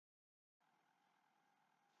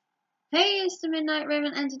Hey, it's the Midnight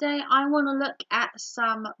Raven, and today I want to look at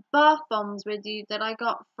some bath bombs with you that I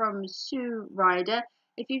got from Sue Ryder.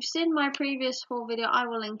 If you've seen my previous haul video, I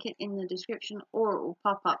will link it in the description or it will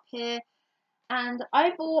pop up here. And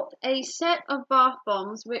I bought a set of bath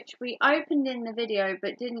bombs which we opened in the video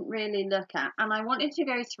but didn't really look at. And I wanted to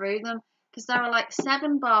go through them because there are like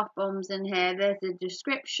 7 bath bombs in here. There's a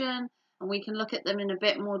description and we can look at them in a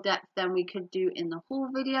bit more depth than we could do in the haul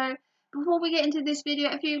video. Before we get into this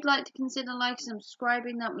video, if you'd like to consider liking and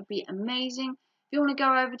subscribing, that would be amazing. If you want to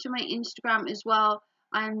go over to my Instagram as well,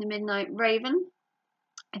 I am the Midnight Raven.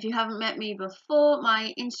 If you haven't met me before,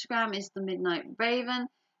 my Instagram is the Midnight Raven.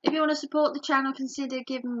 If you want to support the channel, consider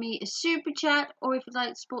giving me a super chat, or if you'd like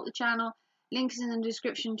to support the channel, links in the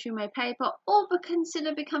description to my PayPal, or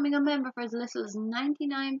consider becoming a member for as little as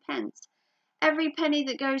 99 pence. Every penny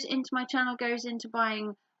that goes into my channel goes into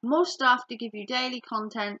buying more stuff to give you daily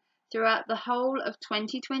content throughout the whole of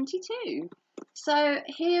 2022. So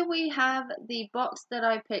here we have the box that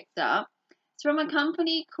I picked up. It's from a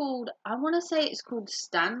company called, I want to say it's called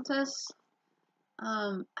Stnuts.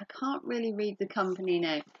 I can't really read the company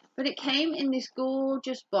name, but it came in this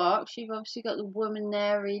gorgeous box. You've obviously got the woman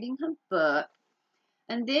there reading her book.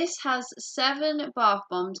 And this has 7 bath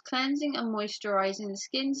bombs, cleansing and moisturizing,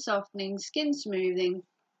 skin softening, skin smoothing,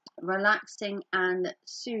 relaxing and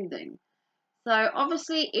soothing. So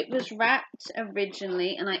obviously it was wrapped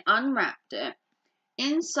originally and I unwrapped it.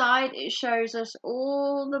 Inside it shows us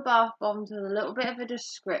all the bath bombs with a little bit of a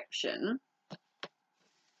description.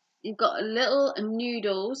 You've got a little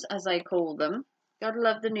noodles, as I call them. Gotta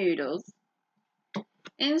love the noodles.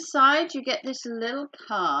 Inside you get this little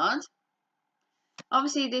card.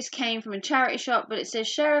 Obviously this came from a charity shop, but it says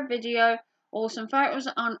share a video or some photos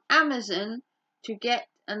on Amazon to get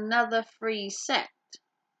another free set.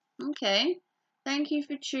 Okay. Thank you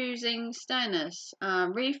for choosing Stnuts.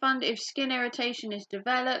 Refund if skin irritation is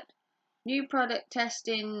developed. New product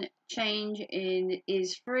testing change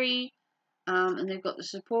is free. And they've got the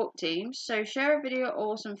support team. So share a video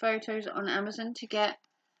or some photos on Amazon to get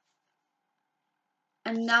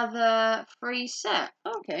another free set.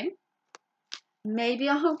 Okay. Maybe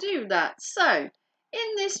I'll do that. So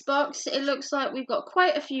in this box, it looks like we've got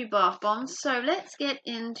quite a few bath bombs. So let's get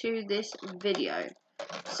into this video.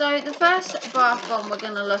 So the first bath bomb we're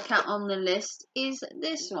going to look at on the list is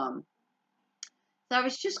this one. So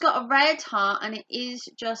it's just got a red heart and it is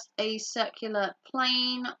just a circular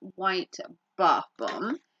plain white bath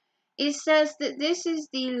bomb. It says that this is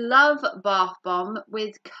the Love Bath Bomb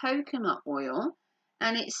with coconut oil.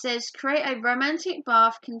 And it says create a romantic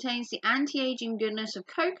bath, contains the anti-aging goodness of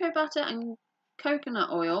cocoa butter and coconut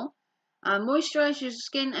oil. Moisturize your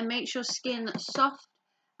skin and makes your skin soft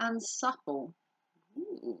and supple.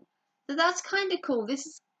 Ooh. So that's kind of cool. This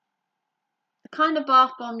is the kind of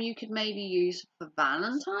bath bomb you could maybe use for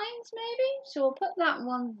Valentine's, maybe. So we'll put that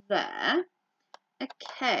one there.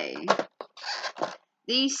 Okay.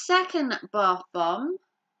 The second bath bomb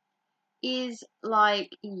is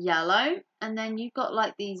like yellow, and then you've got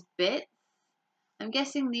like these bits. I'm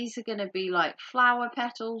guessing these are going to be like flower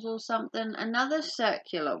petals or something. Another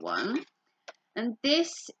circular one. And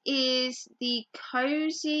this is the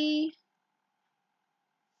Cozy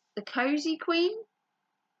Queen.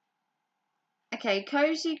 Okay,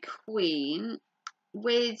 Cozy Queen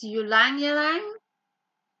with ylang ylang.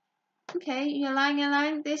 Okay, ylang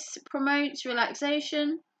ylang. This promotes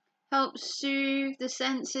relaxation, helps soothe the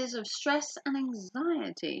senses of stress and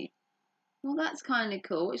anxiety. Well, that's kind of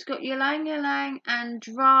cool. It's got ylang ylang and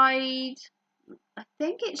dried, I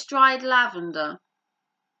think it's dried lavender.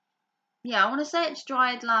 Yeah, I want to say it's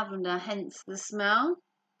dried lavender, hence the smell.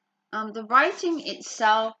 The writing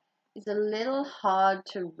itself is a little hard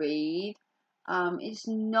to read. It's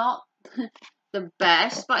not the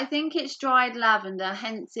best, but I think it's dried lavender,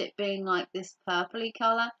 hence it being like this purpley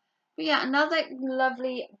colour. But yeah, another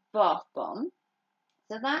lovely bath bomb.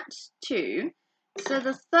 So that's 2. So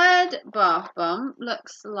the third bath bomb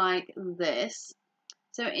looks like this.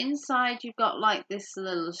 So inside you've got like this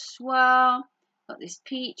little swirl, got this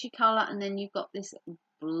peachy colour, and then you've got this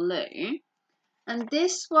blue. And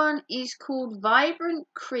this one is called Vibrant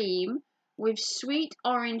Cream with sweet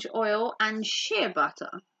orange oil and shea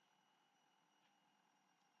butter.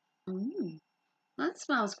 That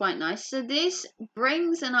smells quite nice. So this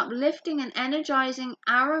brings an uplifting and energizing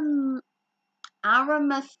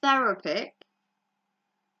aromatherapy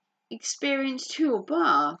experience to your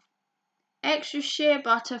bath. Extra shea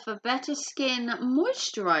butter for better skin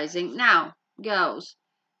moisturizing. Now, girls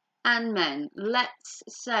and men, let's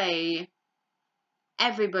say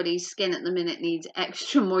everybody's skin at the minute needs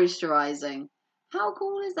extra moisturizing. How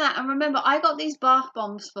cool is that? And remember, I got these bath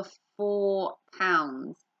bombs for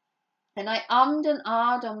 £4. And I ummed and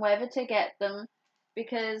ahed on whether to get them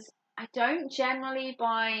because I don't generally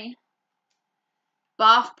buy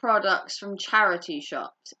bath products from charity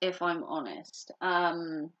shops, if I'm honest.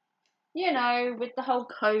 You know, with the whole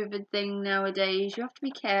COVID thing nowadays, you have to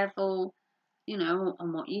be careful, you know,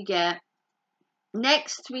 on what you get.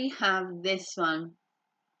 Next, we have this one.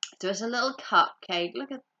 So it's a little cupcake.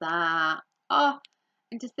 Look at that. Oh,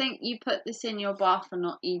 and to think you put this in your bath and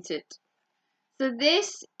not eat it. So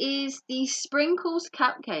this is the sprinkles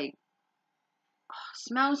cupcake. Oh,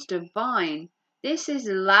 smells divine. This is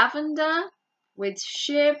lavender with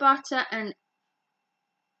shea butter and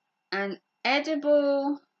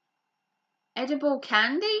edible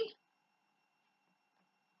candy.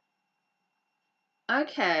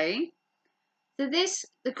 Okay. So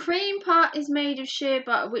the cream part is made of shea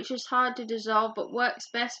butter, which is hard to dissolve but works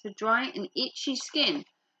best for dry and itchy skin.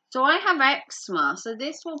 So I have eczema, so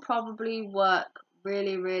this will probably work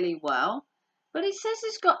really, really well. But it says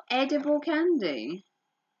it's got edible candy.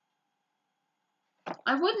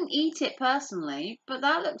 I wouldn't eat it personally, but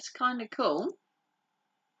that looks kind of cool.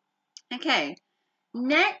 Okay,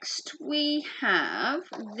 next we have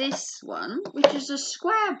this one, which is a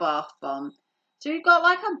square bath bomb. So we've got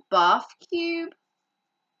like a bath cube.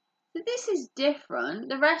 So this is different.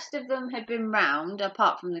 The rest of them have been round,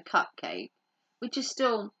 apart from the cupcake, which is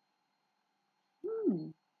still...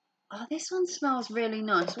 Oh, this one smells really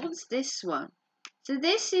nice. What's this one? So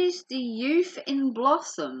this is the Youth in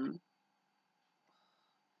Blossom.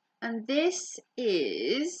 And this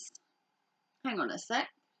is... Hang on a sec.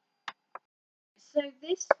 So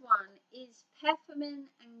this one is Peppermint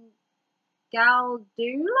and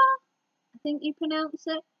Galdula, I think you pronounce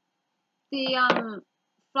it. The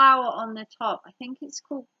flower on the top, I think it's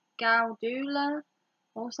called Galdula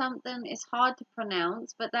or something. It's hard to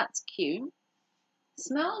pronounce, but that's cute.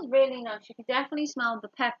 Smells really nice. You can definitely smell the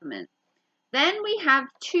peppermint. Then we have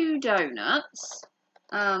 2 donuts,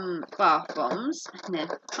 bath bombs, and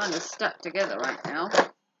they're kind of stuck together right now.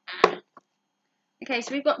 Okay,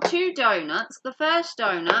 so we've got 2 donuts. The first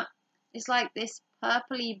donut is like this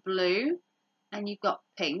purpley blue, and you've got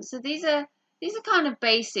pink. So these are kind of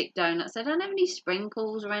basic donuts. They don't have any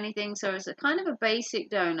sprinkles or anything, so it's a kind of a basic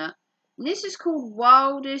donut. And this is called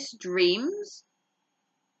Wildest Dreams.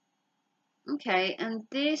 Okay, and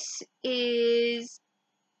this is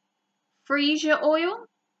freesia oil.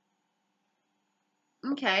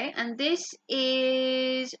 Okay, and this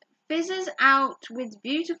is fizzes out with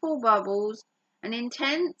beautiful bubbles, an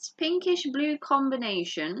intense pinkish blue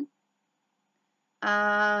combination,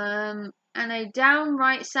 and a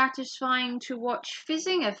downright satisfying to watch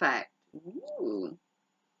fizzing effect. Ooh.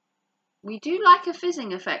 We do like a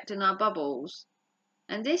fizzing effect in our bubbles.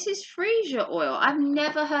 And this is freesia oil. I've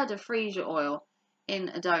never heard of freesia oil in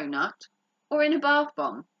a donut or in a bath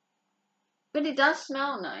bomb. But it does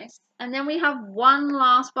smell nice. And then we have one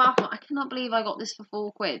last bath bomb. I cannot believe I got this for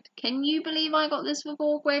 £4. Can you believe I got this for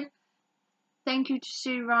 £4? Thank you to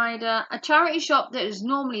Sue Ryder. A charity shop that is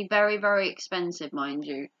normally very, very expensive, mind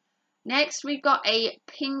you. Next, we've got a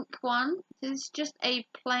pink one. This is just a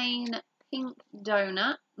plain pink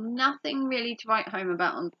donut. Nothing really to write home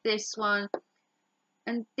about on this one.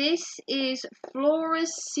 And this is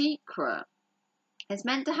Flora's Secret. It's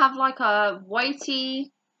meant to have like a whitey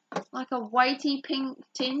pink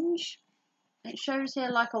tinge. It shows here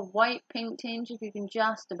like a white pink tinge, if you can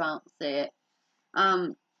just about see it.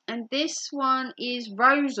 And this one is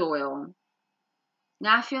rose oil.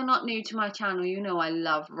 Now, if you're not new to my channel, you know I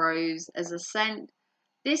love rose as a scent.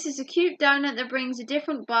 This is a cute donut that brings a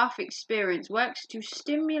different bath experience. Works to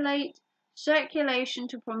stimulate circulation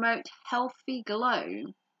to promote healthy glow.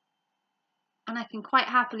 And I can quite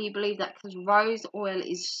happily believe that because rose oil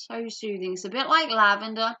is so soothing. It's a bit like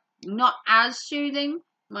lavender. Not as soothing,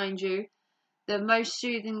 mind you. The most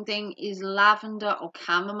soothing thing is lavender or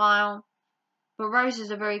chamomile. But rose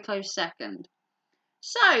is a very close second.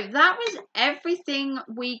 So that was everything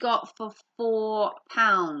we got for £4.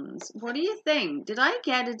 What do you think? Did I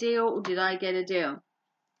get a deal or did I get a deal?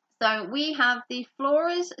 So we have the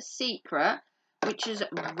Flora's Secret, which is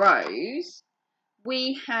rose.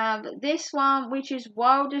 We have this one, which is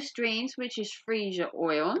Wildest Dreams, which is freesia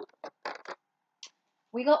oil.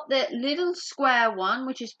 We got the little square one,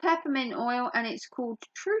 which is peppermint oil, and it's called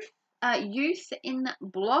Youth in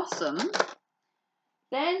Blossom.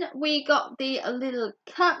 Then we got the little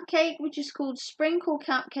cupcake, which is called Sprinkle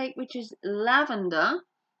Cupcake, which is lavender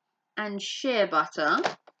and shea butter.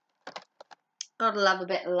 Gotta love a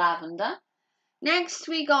bit of lavender. Next,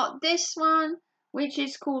 we got this one, which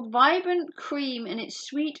is called Vibrant Cream, and it's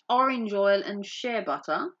sweet orange oil and shea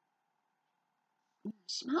butter. It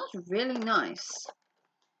smells really nice.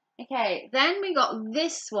 Okay, then we got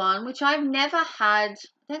this one, which I've never had.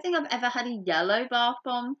 I don't think I've ever had a yellow bath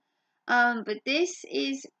bomb. But this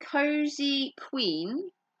is Cozy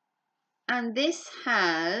Queen, and this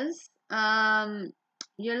has ylang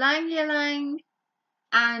ylang,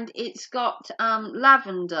 and it's got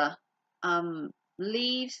lavender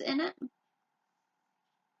leaves in it.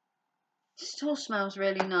 Still smells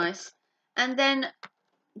really nice. And then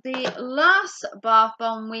the last bath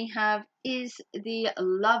bomb we have is the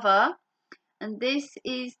Lover, and this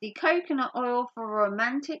is the coconut oil for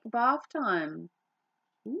romantic bath time.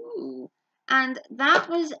 Ooh. And that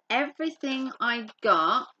was everything I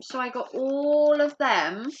got. So I got all of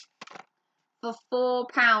them for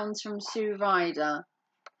 £4 from Sue Ryder.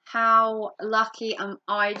 How lucky am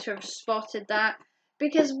I to have spotted that?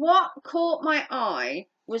 Because what caught my eye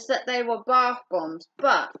was that they were bath bombs,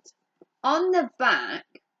 but on the back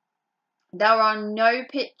there are no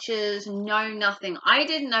pictures, no nothing. I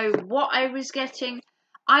didn't know what I was getting.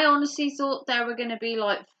 I honestly thought there were going to be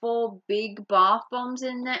like 4 big bath bombs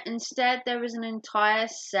in there. Instead, there was an entire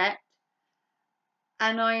set.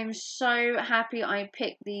 And I am so happy I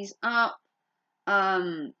picked these up.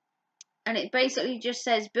 And it basically just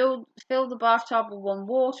says, fill the bathtub with warm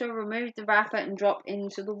water, remove the wrapper and drop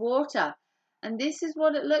into the water. And this is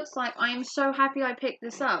what it looks like. I am so happy I picked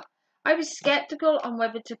this up. I was skeptical on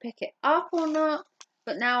whether to pick it up or not,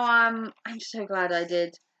 but now I'm so glad I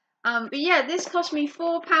did. But yeah, this cost me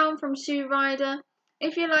 £4 from Sue Ryder.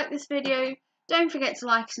 If you like this video, don't forget to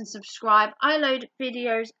like and subscribe. I load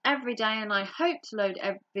videos every day, and I hope to load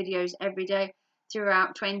videos every day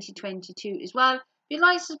throughout 2022 as well. If you'd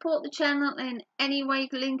like to support the channel in any way,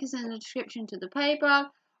 the link is in the description to the PayPal.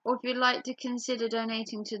 Or if you'd like to consider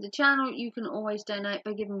donating to the channel, you can always donate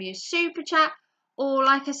by giving me a super chat. Or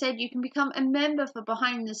like I said, you can become a member for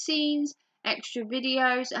behind the scenes, extra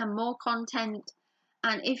videos and more content.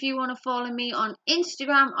 And if you want to follow me on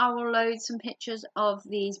Instagram, I will load some pictures of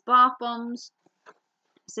these bath bombs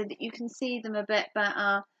so that you can see them a bit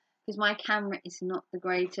better, because my camera is not the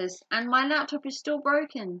greatest and my laptop is still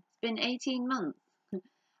broken. It's been 18 months.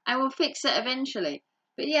 I will fix it eventually.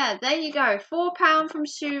 But yeah, there you go. £4 from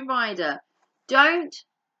Sue Ryder. Don't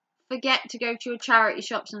forget to go to your charity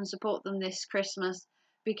shops and support them this Christmas,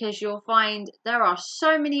 because you'll find there are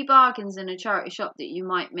so many bargains in a charity shop that you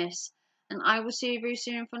might miss. And I will see you very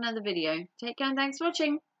soon for another video. Take care and thanks for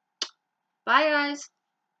watching. Bye guys.